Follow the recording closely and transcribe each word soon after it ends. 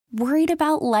Worried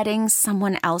about letting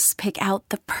someone else pick out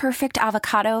the perfect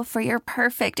avocado for your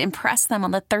perfect impress them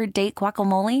on the third date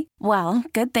guacamole? Well,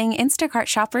 good thing Instacart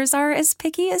shoppers are as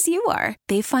picky as you are.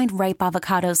 They find ripe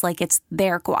avocados like it's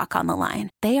their guac on the line.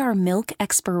 They are milk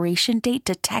expiration date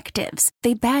detectives.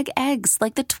 They bag eggs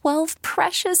like the 12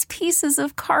 precious pieces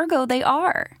of cargo they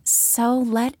are. So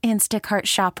let Instacart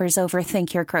shoppers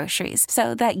overthink your groceries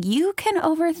so that you can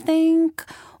overthink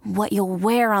what you'll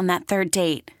wear on that third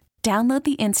date. Download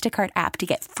the Instacart app to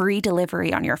get free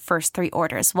delivery on your first 3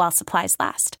 orders while supplies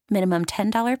last. Minimum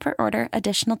 $10 per order.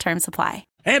 Additional terms apply.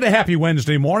 And a happy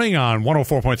Wednesday morning on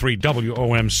 104.3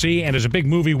 WOMC. And it's a big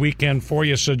movie weekend for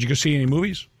you. So did you go see any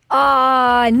movies?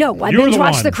 No, I binge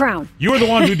watched The Crown. You were the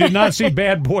one who did not see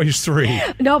Bad Boys 3.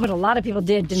 No, but a lot of people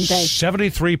did, didn't they?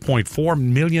 $73.4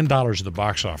 million at the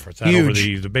box office. That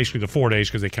Huge. over basically the 4 days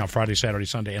because they count Friday, Saturday,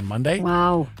 Sunday, and Monday.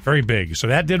 Wow. Very big. So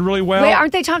that did really well. Wait,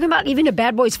 aren't they talking about even a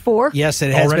Bad Boys 4? Yes,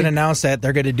 it has Already? been announced that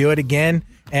they're going to do it again,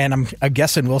 and I'm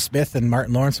guessing Will Smith and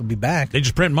Martin Lawrence will be back. They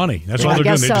just print money. That's all I they're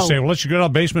doing. guess They just so. say, well, let's go to the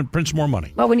basement, print some more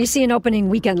money. Well, when you see an opening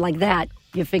weekend like that,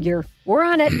 you figure, we're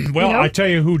on it. Well, you know? I tell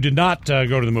you who did not go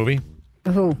to the movie.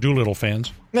 Who? Doolittle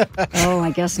fans. Oh,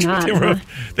 I guess not.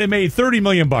 They made $30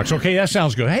 million. Okay, that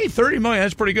sounds good. Hey, $30 million,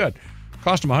 that's pretty good.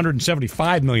 Cost them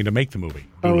 $175 million to make the movie.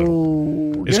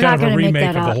 Oh, It's you're kind not of a going to make remake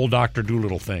that of the up. whole Dr.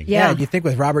 Doolittle thing. Yeah. You think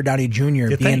with Robert Downey Jr. being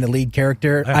think? the lead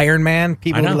character, Iron Man,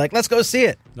 people I know. would be like, let's go see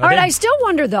it. No, All right, they- I still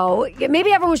wonder, though,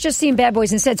 maybe everyone was just seeing Bad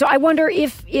Boys instead, so I wonder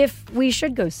if we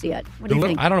should go see it. What do you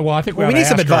think? I don't know. Well, I think Well, we ought to need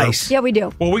some ask our- advice. Yeah, we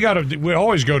do. Well, we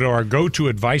always go to our go-to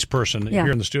advice person Yeah.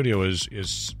 here in the studio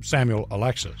is Samuel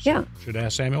Alexis. Yeah. Should I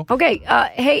ask Samuel? Okay,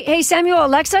 hey, Samuel,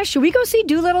 Alexa, should we go see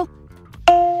Doolittle?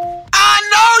 I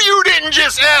know you didn't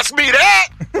just ask me that.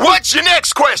 What's your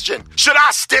next question? Should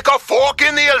I stick a fork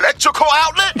in the electrical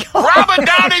outlet? Robert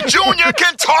Downey Jr.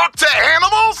 can talk to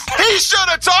animals? He should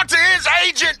have talked to his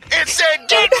agent and said,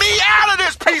 get me out of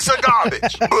this piece of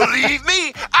garbage. Believe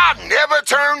me, I've never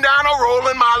turned down a role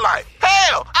in my life.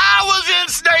 Hell, I was in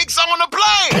Snakes on a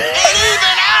Plane, and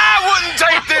even I wouldn't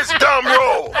take this dumb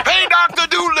role. Hey, Dr.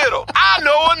 Doolittle, I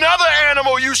know another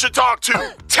animal you should talk to.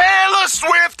 Taylor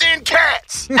Swift and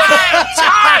cats. I'm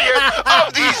tired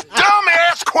of these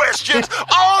dumbass questions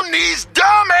on these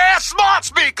dumbass smart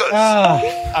speakers.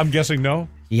 I'm guessing no.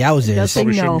 Yowzers. Yes.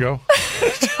 Probably No. shouldn't go.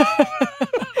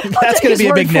 That's going to his be a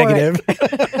word big for it.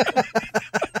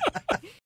 negative.